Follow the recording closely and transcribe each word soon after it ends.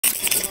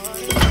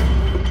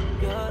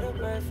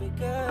perfect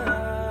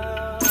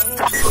girl.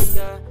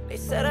 Yeah. They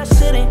said I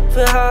shouldn't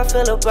feel how I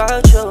feel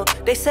about you.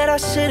 They said I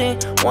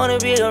shouldn't wanna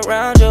be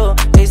around you.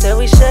 They said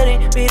we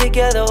shouldn't be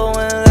together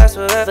when it lasts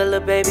forever.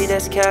 Little baby,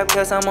 that's cap,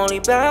 cause I'm only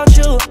about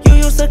you. You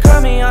used to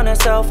call me on the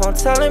cell phone,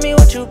 telling me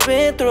what you've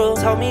been through.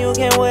 Told me you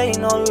can't wait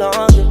no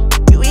longer.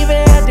 You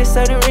even had this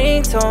certain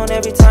ringtone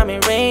every time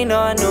it rained. Oh,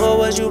 I knew it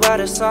was you by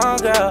the song,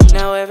 girl.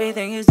 Now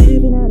everything is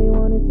different, now they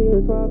wanna see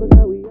us fall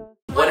because we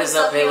are. What is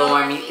up, Halo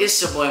Army?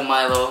 It's your boy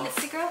Milo.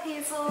 It's your girl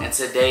Hazel. And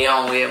today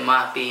I'm with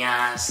my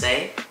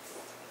fiance.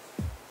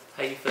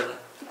 How you feeling?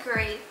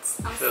 Great.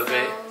 I'm so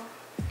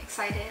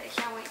excited. I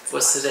can't wait to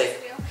What's watch today? This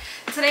video.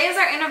 Today is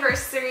our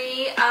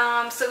anniversary.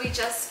 So we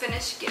just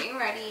finished getting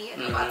ready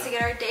and about to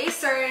get our day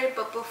started.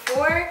 But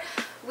before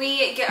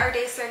we get our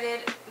day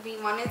started,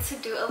 we wanted to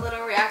do a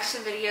little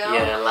reaction video.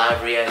 Yeah, a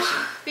live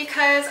reaction.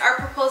 Because our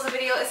proposal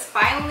video is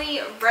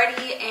finally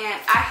ready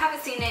and I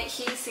haven't seen it.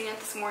 He's seen it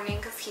this morning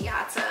because he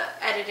had to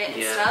edit it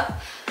and stuff.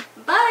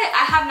 But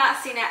I have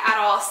not seen it at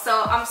all.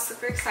 So I'm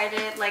super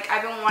excited. Like,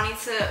 I've been wanting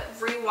to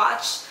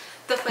rewatch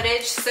the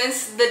footage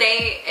since the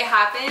day it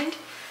happened.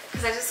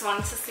 Because I just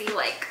wanted to see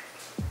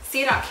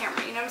it on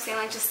camera, you know what I'm saying?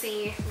 Like, just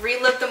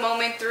relive the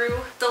moment through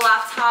the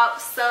laptop.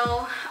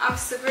 So I'm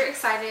super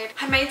excited.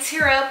 I might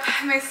tear up,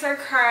 I might start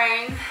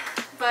crying,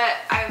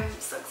 but I'm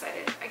so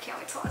excited. I can't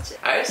wait to watch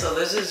it. Alright, so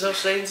let's just go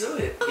straight into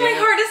it. Oh, my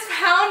heart is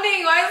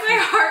pounding. Why is my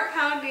heart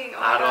pounding?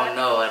 Oh, I don't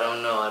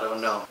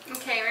know.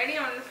 Okay, ready?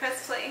 I'm gonna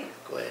press play.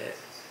 Go ahead.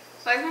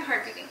 Why is my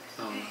heart beating?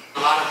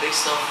 A lot of big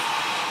stuff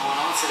going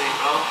on today,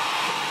 bro.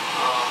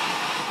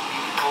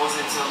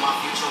 Proposing to my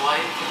future wife,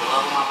 the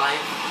love of my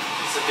life.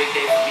 It's a big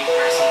day for me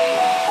personally.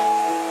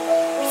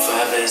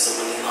 Forever is a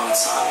really long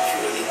time if you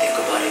really think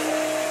about it.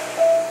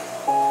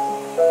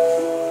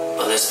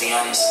 But let's be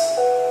honest,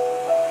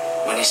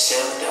 when it's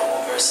shared with that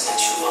one person that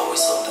you've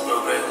always hoped to grow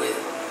great with,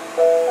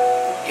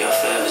 your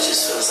forever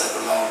just feels like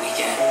a long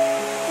weekend.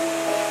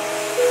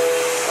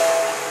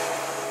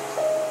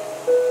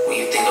 When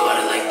you think about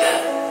it like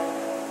that,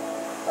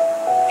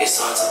 it's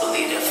hard to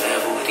believe that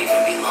forever would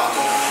even be long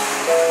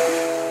enough.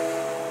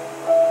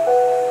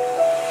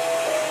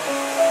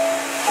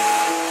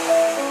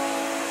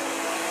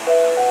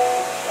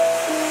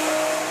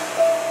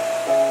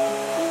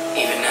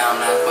 I'm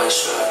not quite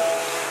sure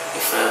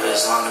if forever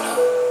is long enough,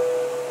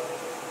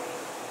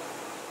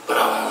 but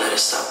I won't let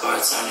it stop our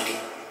eternity.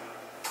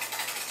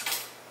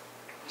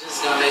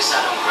 Just gonna make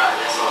sure I don't cry,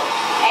 that's all.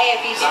 Hey,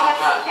 if you do,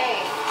 it's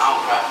okay. I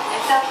don't cry.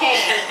 It's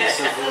okay. This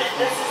is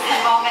the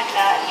moment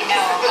that, you know,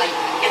 like,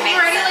 it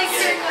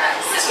makes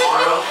sense.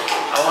 Tomorrow,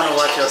 I want to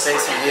watch your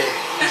face from here.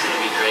 It's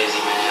gonna be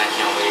crazy, man. I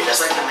can't wait. That's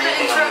like the main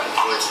thing I'm looking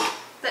forward to.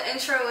 The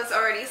intro was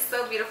already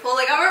so beautiful.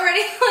 Like, I'm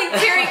already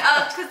tearing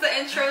up because the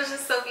intro is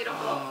just so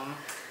beautiful.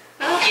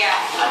 Yeah.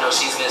 I know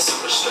she's been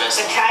super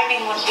stressed. The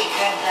timing would be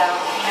good though,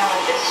 you know,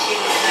 with this shoot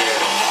and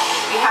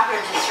everything. You have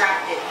her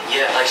distracted.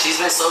 Yeah, like she's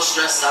been so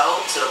stressed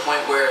out to the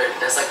point where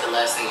that's like the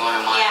last thing on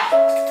her mind. Yeah.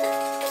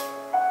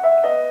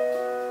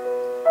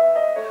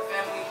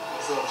 Family,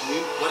 what's up,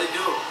 G? What it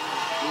do?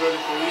 You ready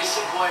for me? It's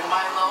your boy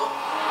Milo.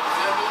 You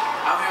feel me?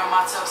 I'm here on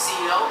my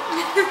tuxedo.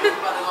 We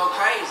about to go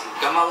crazy.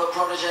 Got my little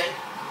protege.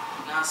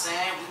 You know what I'm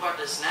saying? We about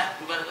to snap.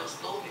 We about to go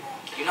stupid.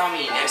 You know how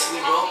many next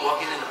week, bro?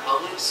 Walking in the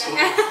public. Look,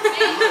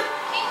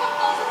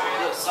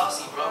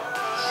 saucy, bro.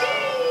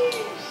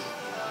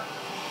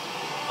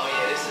 Oh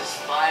yeah, this is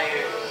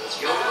fire.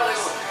 Yo, we about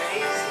to go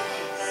crazy.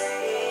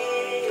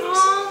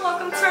 Oh,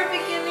 welcome to our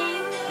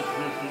beginning.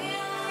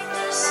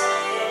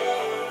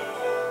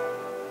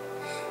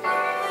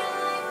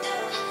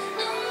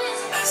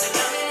 As a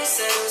young man,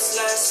 said it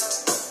was less.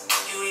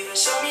 You even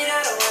showed me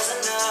that I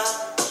wasn't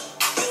enough.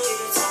 You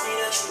even told me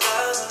that you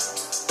love me.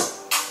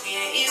 We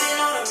ain't even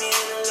on a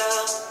meaning of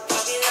love.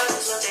 Puppy love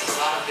is what they a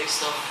lot of big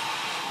stuff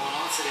going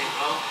on today,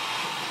 bro.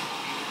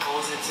 You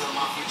proposing to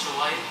my future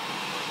wife,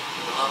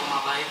 the love of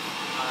my life.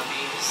 You know what I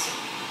mean?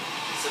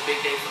 It's a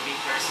big day for me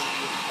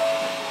personally.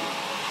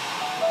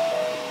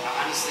 I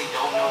honestly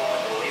don't know what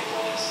the wait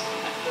was.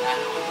 I do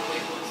not know what the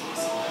wait was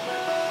whatsoever.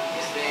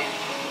 It's been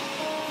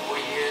 4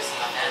 years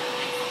and I've had the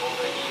link for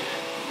over a year.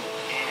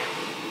 And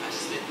I've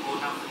just been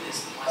holding out for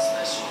this one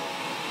special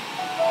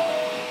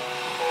moment.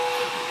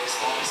 This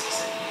moment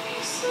specifically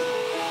means the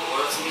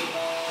world to me.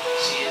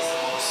 She is the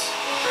most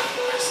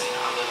perfect person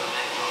I've ever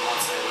met in my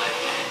entire life,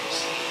 man.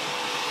 She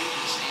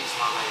completely changed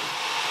my life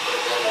for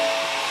the better.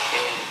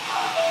 And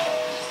I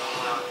just don't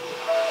know how to do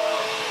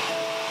it.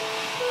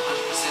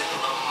 100% the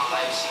love of my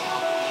life. She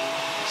humbled me.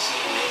 She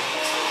made me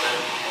into a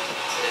better man.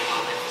 Today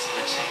my life is going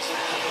to change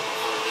forever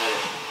for the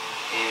better.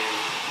 And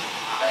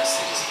I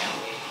honestly just can't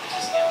wait. I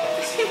just can't wait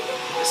to see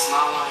the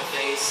smile on her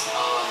face. I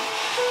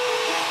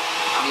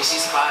mean,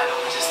 she's cried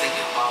over just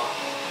thinking about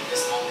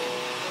this moment.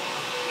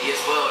 Me as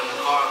well. In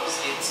the car, I was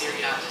getting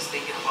teary-eyed just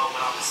thinking about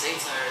what I'm going to say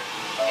to her.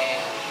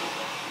 And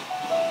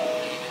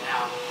even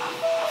now,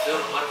 I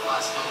feel the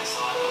butterflies coming,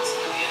 so I know it's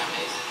going to be an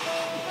amazing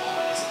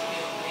moment. It's going to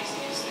be an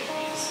amazing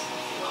experience.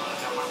 I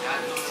got my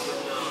guy coming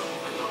with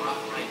the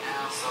rock right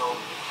now, so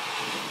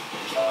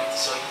I can't wait to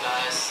show you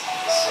guys.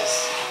 It's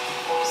just,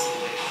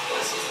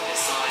 let's go.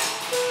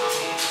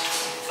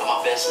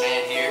 best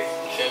man here.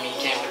 You feel me? He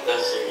came with the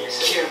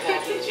care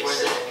package.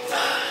 Where's it?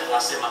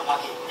 Lost it in my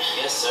pocket.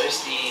 Yes, sir.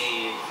 It's the...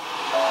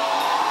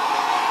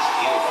 It's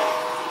beautiful.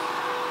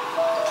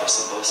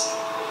 Press the button.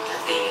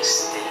 That thing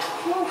is thick.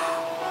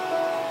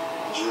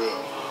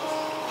 Drill.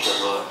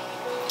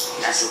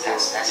 That's a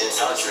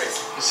dog trick.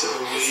 This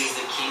is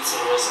the key to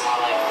the rest of my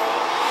life, bro.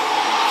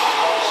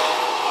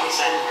 I'm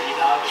excited for you,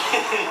 dog.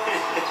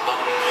 It's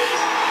bumping crazy.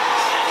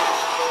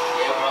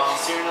 Yeah, bro. I'm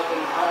tearing up in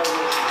the car.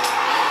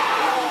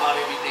 Talking about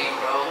everything,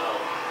 bro.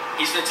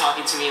 He's been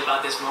talking to me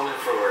about this moment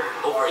for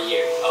over a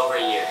year.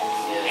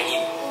 Yeah.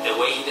 And the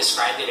way he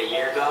described it a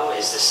year ago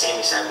is the same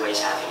exact way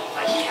it's happening.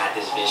 Like he had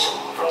this vision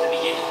from the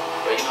beginning.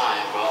 Bro, you know I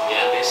am, bro.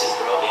 Yeah. Ambitious,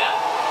 bro. Yeah.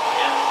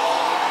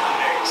 I'm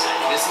very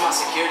excited. This is my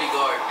security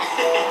guard. But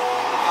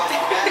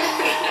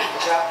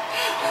yeah,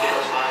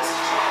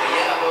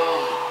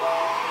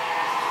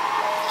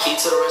 key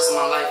to the rest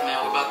of my life,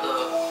 man. We're about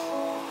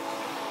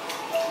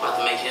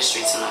to make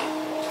history tonight.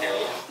 Hell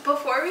yeah.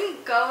 Before we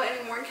go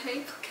anymore,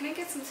 can I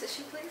get some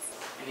tissue, please?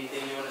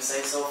 Anything you want to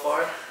say so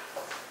far?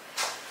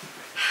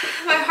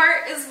 My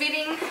heart is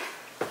beating.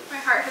 My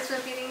heart has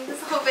been beating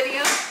this whole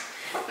video,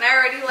 and I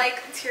already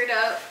like teared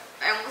up.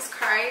 I almost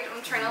cried.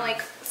 I'm trying to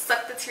like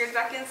suck the tears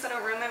back in so I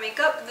don't ruin my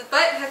makeup. But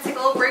I had to take a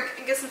little break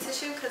and get some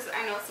tissue because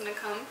I know it's gonna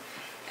come,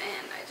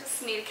 and I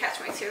just need to catch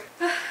my tears.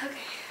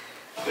 Okay.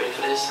 Ready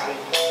for this?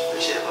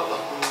 Appreciate it, Papa.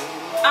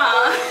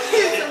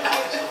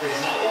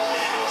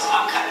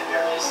 I'm kind of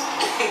nervous.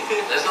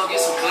 Let's go get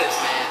some clips,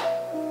 man.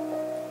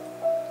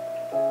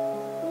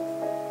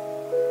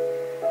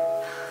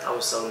 I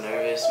was so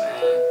nervous,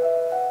 man.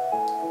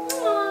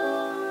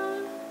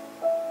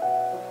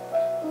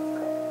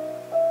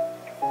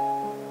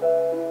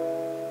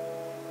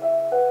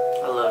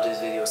 I love this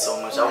video so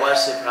much. I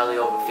watched it probably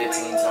over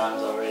 15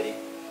 times already.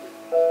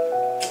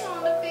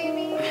 Oh, the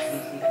baby.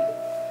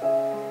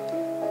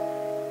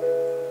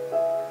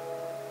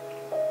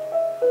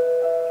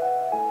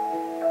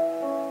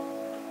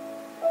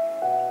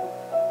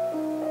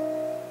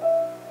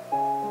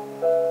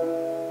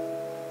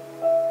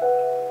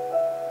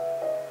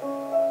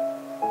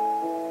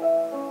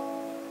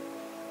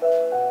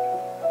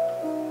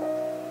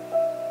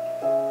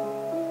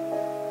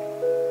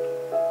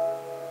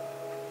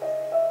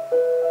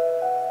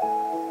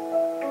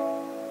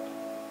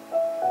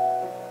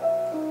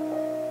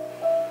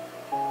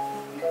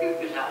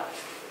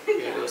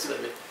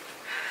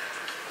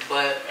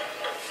 But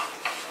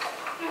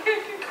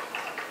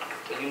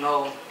you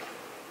know,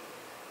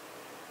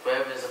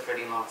 forever is a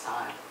pretty long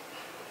time.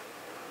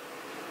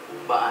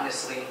 But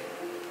honestly,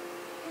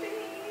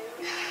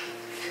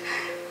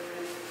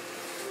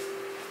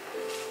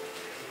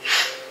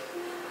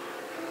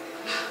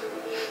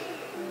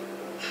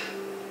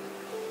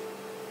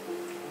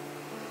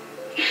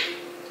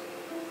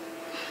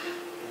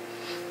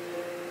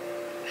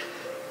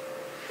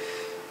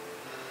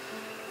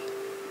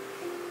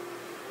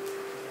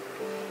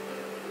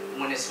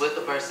 when it's with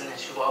the person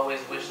that you always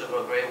wish to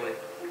grow great with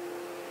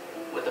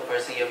the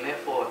person you're meant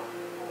for,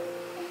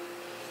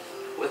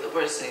 with the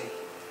person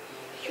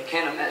you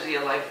can't imagine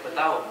your life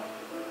without,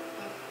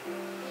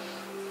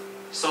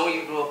 someone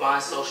you grew a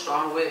bond so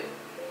strong with,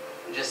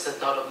 just the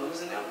thought of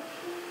losing them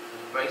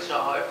breaks your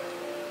heart.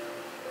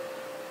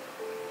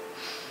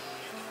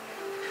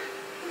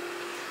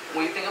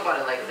 When you think about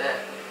it like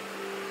that,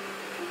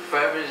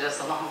 forever is just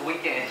a long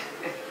weekend.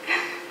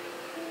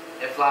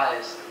 It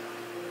flies.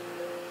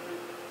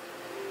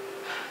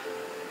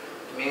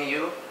 Me and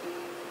you,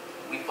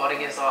 we fought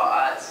against all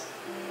odds.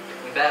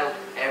 We battled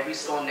every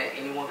storm that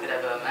anyone could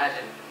ever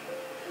imagine.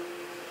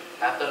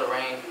 After the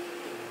rain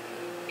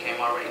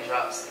came our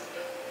raindrops.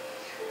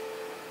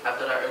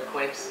 After the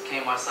earthquakes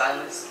came our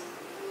silence.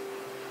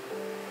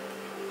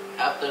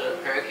 After the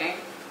hurricane,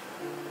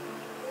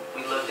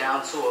 we looked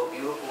down to a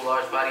beautiful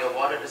large body of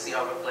water to see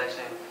our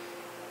reflection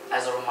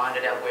as a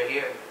reminder that we're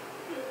here.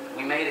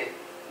 We made it.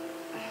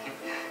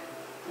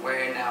 We're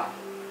here now.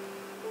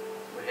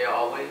 We're here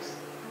always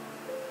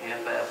and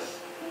forever.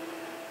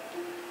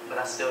 But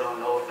I still don't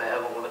know if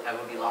forever will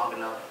ever be long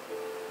enough.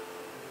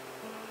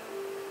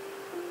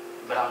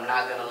 But I'm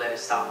not gonna let it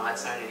stop my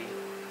eternity.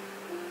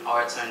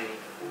 Our eternity.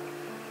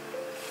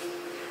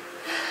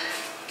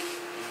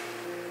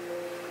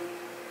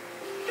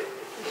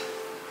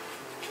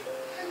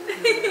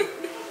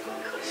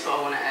 So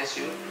I wanna ask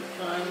you,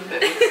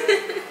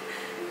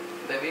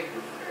 baby,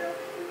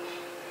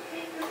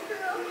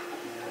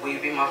 will you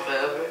be my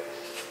forever?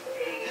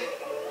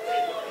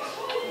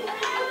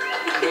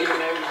 Will you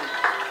marry me?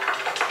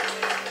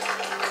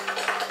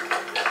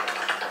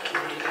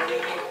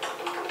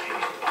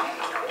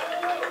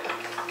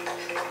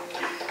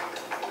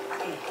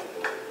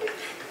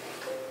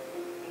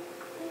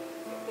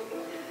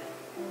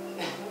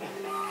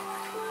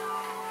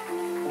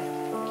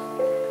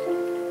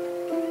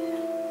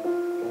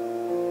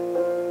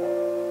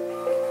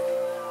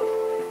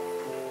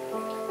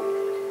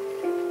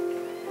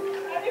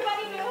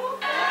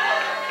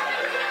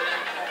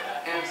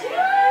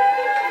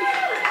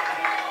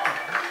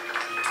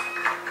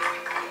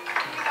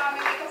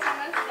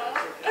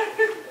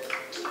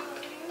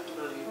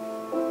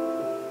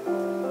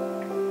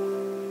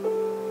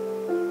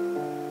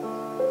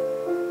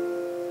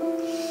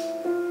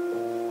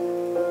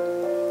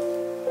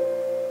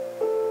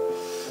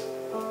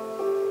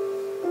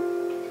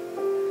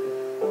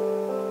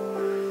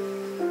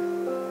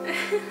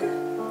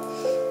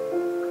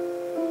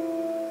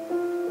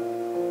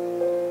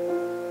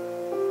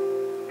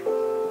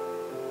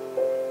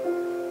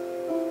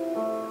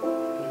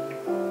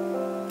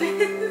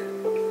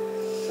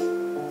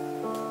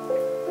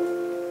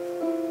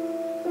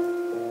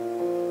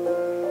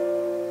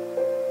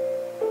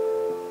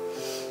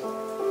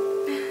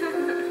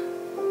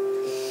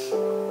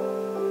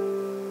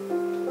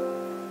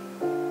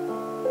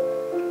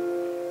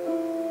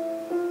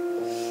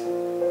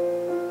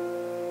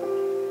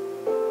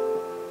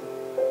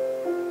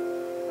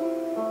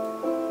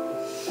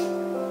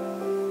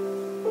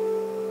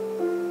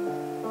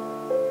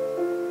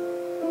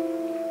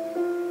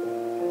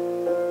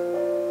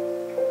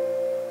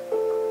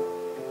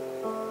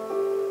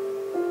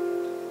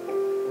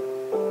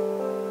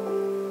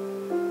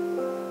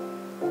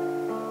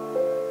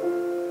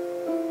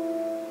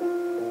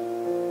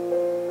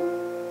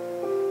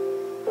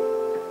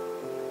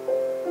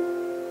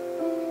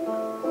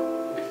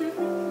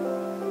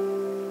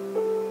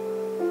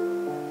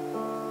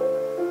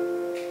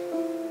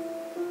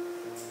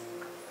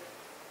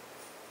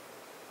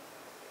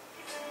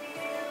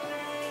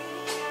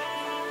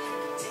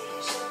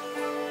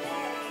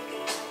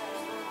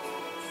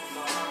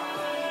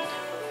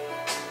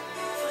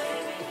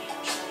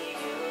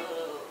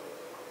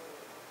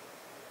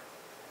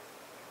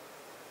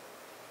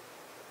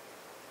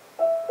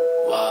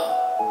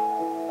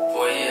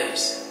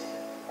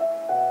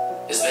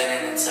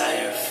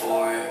 entire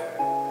 4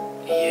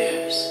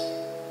 years.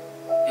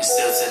 And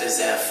still to this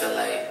day I feel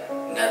like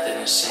nothing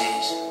has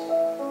changed.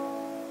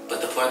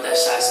 But the part that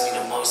shocks me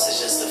the most is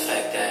just the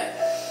fact that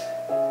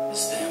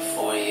it's been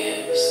 4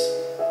 years.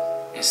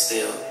 And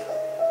still,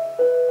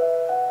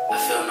 I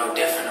feel no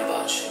different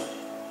about you.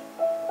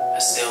 I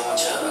still want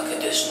your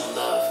unconditional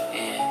love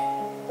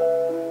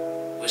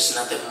and wish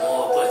nothing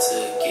more but to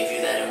give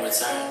you that in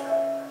return.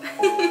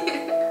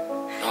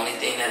 The only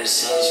thing that has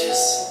changed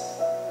is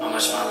how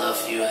much my love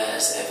for you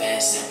has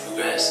advanced and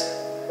progressed.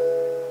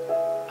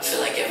 I feel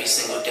like every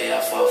single day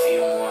I fall for you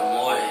more and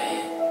more,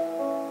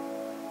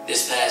 and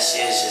this past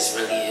year has just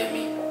really hit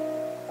me.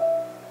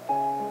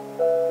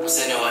 I'm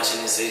sitting there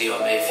watching this video I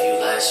made for you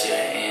last year,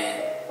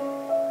 and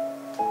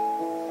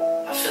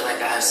I feel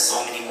like I have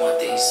so many more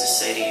things to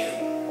say to you.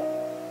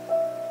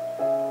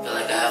 I feel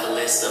like I have a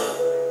list of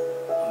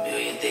a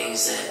million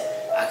things that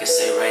I could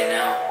say right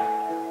now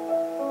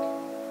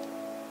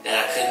that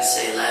I couldn't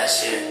say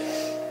last year,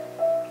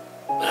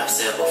 but I've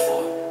said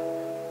before.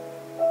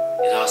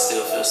 It all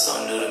still feels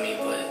so new to me,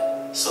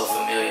 but so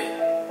familiar.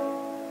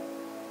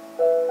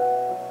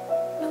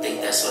 I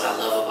think that's what I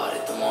love about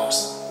it the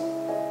most. I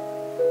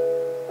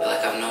feel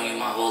like I've known you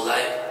my whole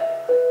life.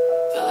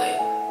 I feel like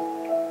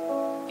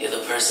you're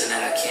the person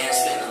that I can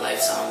spend a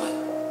lifetime with.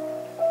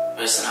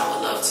 Person I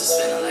would love to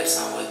spend a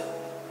lifetime with.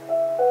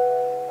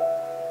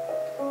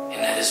 And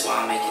that is why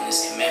I'm making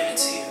this commitment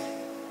to you.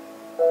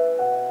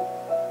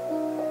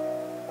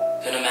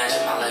 Couldn't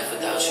imagine my life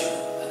without you.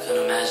 I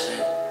couldn't imagine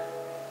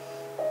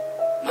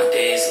my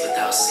days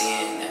without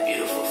seeing that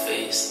beautiful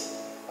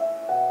face,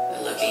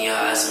 that look in your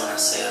eyes when I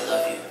say I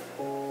love you.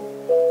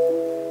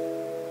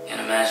 And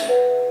imagine,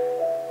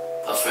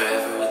 but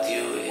forever with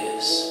you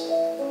is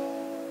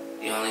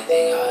the only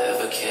thing I'll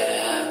ever care to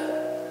have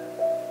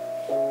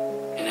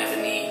and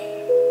ever need.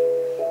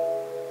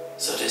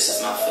 So this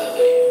is my forever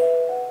to you.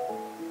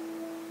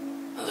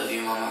 I love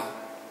you, Mama.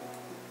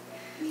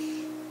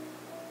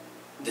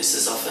 This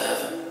is our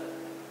forever.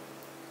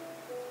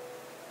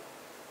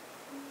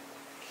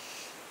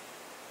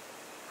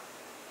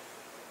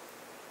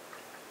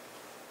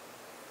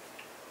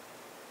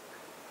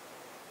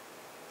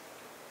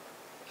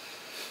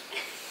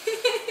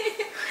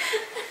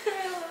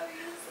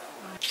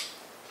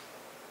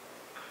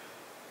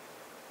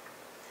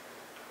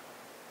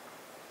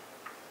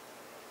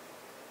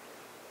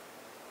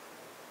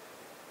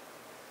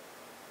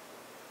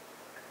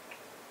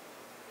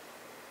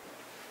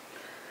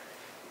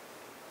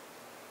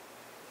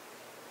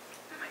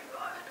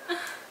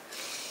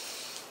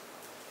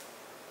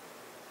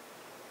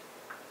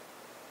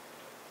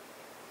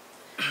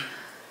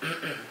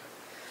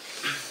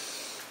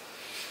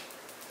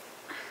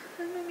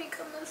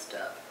 Messed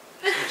up.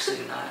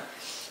 Actually not.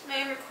 My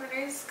inner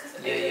corners, because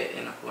yeah,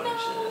 inner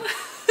corners. No.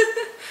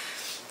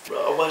 Bro,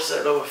 I watched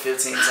that over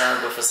 15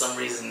 times, but for some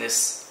reason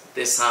this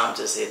time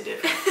just hit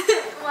different.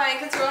 Why?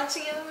 Because you're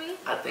watching it with me?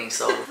 I think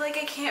so. I feel like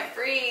I can't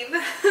breathe.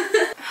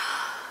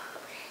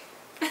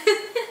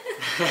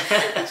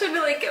 I'm trying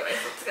to like get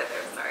myself together.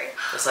 I'm sorry.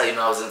 That's how you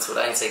know I was into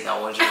it. I ain't take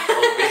not one drink the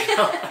whole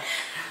video.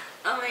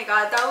 Oh my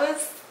god, that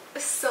was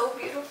so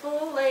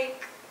beautiful.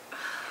 Like,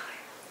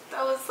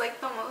 that was like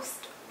the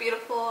most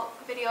beautiful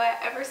video I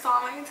ever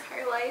saw in my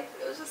entire life.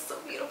 It was just so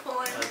beautiful,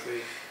 and I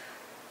agree.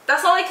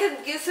 that's all I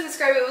could use to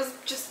describe it. It was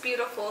just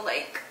beautiful,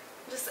 like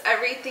just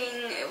everything.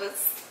 It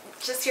was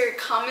just your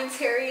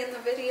commentary in the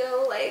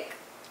video, like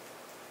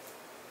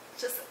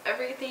just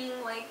everything,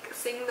 like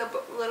seeing the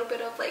little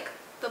bit of like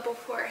the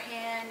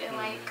beforehand and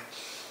like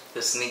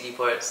the sneaky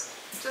parts,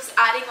 just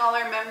adding all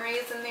our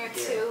memories in there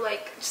too,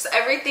 like just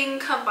everything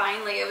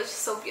combined. Like it was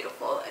just so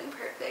beautiful and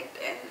perfect,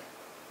 and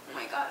oh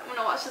my god, I'm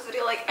gonna watch this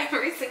video like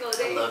every single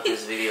day. I love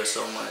this video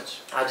so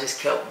much. I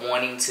just kept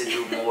wanting to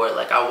do more.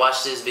 Like I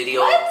watched this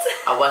video. What?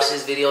 I watched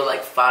this video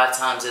like 5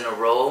 times in a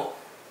row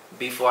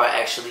before I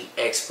actually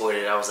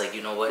exported it. I was like,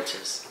 you know what?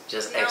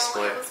 Just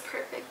export. It was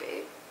perfect,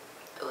 babe.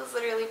 It was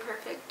literally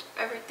perfect.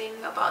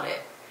 Everything about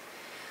it.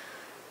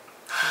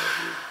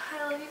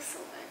 I love you so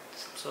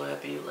much. I'm so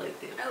happy you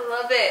liked it. I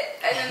love it.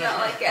 I did not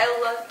like it.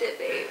 I loved it,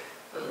 babe.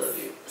 I love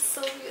you.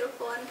 So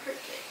beautiful and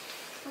perfect.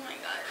 Oh my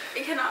god.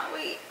 I cannot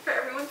wait for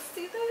everyone to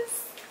see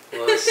this.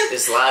 Well,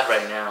 it's live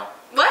right now.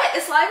 What?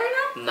 It's live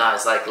right now? Nah,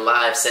 it's like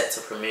live, set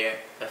to premiere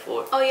at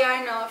 4. Oh yeah,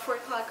 I know. At 4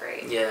 o'clock,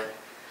 right? Yeah.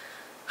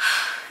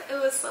 It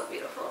was so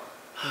beautiful.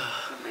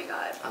 Oh my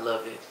god. I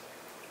love it.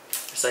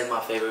 It's like my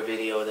favorite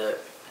video that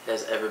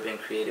has ever been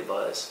created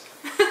by us.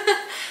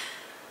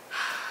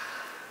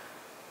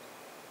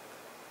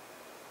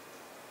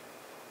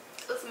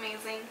 It was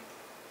amazing.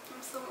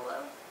 I'm so in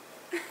love.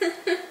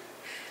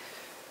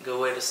 Good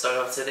way to start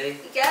off today.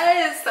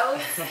 Yes, that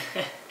was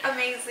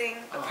amazing.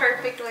 A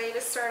perfect way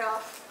to start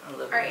off I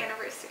love our you.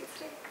 anniversary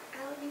today.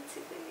 I love you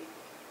too, baby.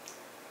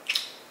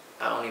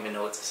 I don't even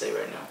know what to say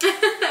right now.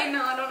 I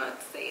know, I don't know what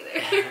to say either.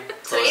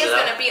 Today is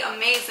gonna be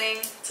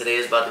amazing. Today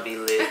is about to be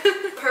lit.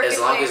 Perfect. As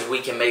long as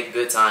we can make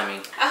good timing.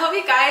 I hope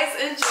you guys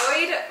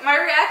enjoyed my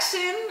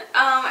reaction.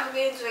 I hope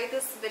you enjoyed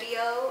this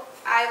video.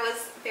 I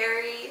was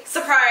very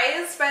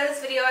surprised by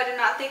this video. I did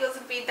not think it was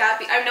gonna be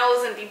that. I know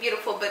it was gonna be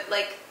beautiful, but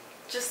like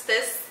just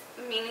this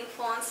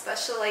meaningful and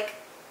special. Like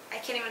I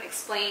can't even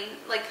explain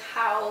like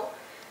how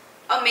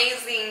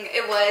amazing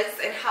it was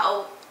and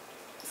how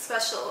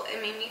special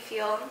it made me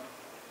feel.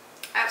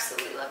 I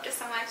absolutely loved it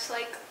so much.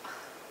 Like, oh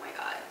my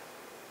god,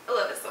 I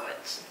love it so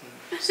much.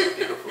 So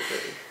beautiful,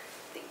 baby.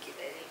 Thank you,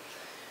 baby.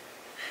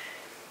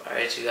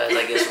 Alright, you guys,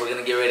 I guess we're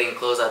gonna get ready and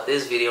close out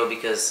this video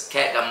because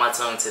Kat got my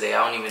tongue today.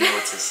 I don't even know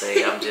what to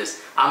say.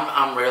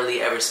 I'm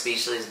rarely ever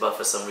speechless, but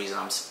for some reason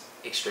I'm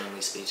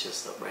extremely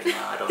speechless right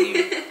now. I don't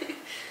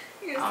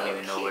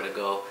even know where to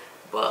go.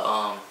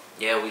 But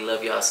yeah, we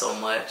love y'all so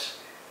much.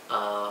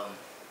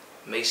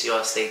 Make sure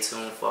y'all stay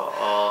tuned for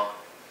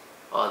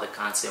all the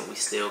content we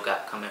still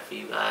got coming for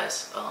you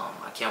guys.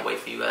 I can't wait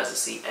for you guys to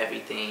see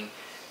everything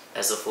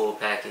as a full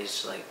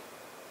package. Like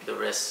the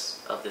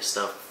rest of the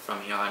stuff from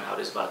here on out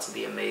is about to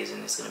be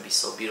amazing. It's gonna be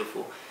so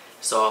beautiful.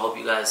 So I hope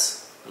you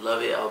guys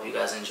love it. I hope you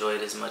guys enjoy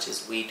it as much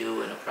as we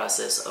do in the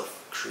process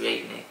of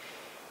creating it.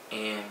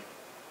 And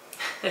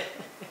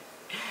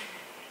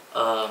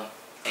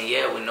and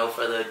yeah, with no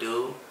further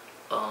ado,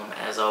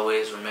 as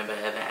always, remember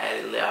heaven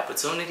added lit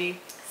opportunity.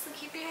 So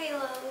keep your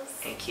halos.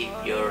 And keep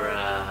your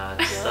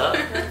rocks up.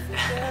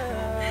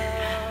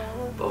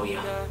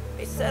 Booyah.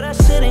 They said I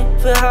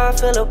shouldn't feel how I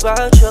feel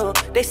about you.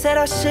 They said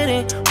I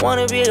shouldn't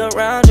wanna be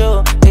around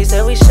you. They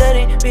said we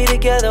shouldn't be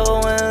together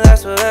or wouldn't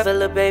last forever.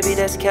 Little baby,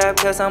 that's cap,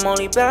 cause I'm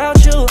only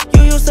about you.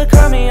 You used to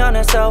call me on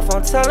the cell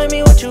phone, telling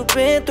me what you've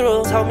been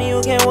through. Told me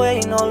you can't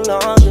wait no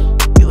longer.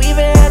 You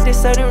even had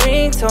this certain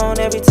ringtone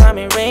every time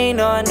it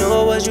rained. Oh, I knew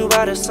it was you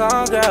by the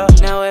song, girl.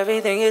 Now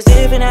everything is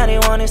different, now they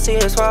wanna see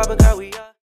us fall, but girl, we are.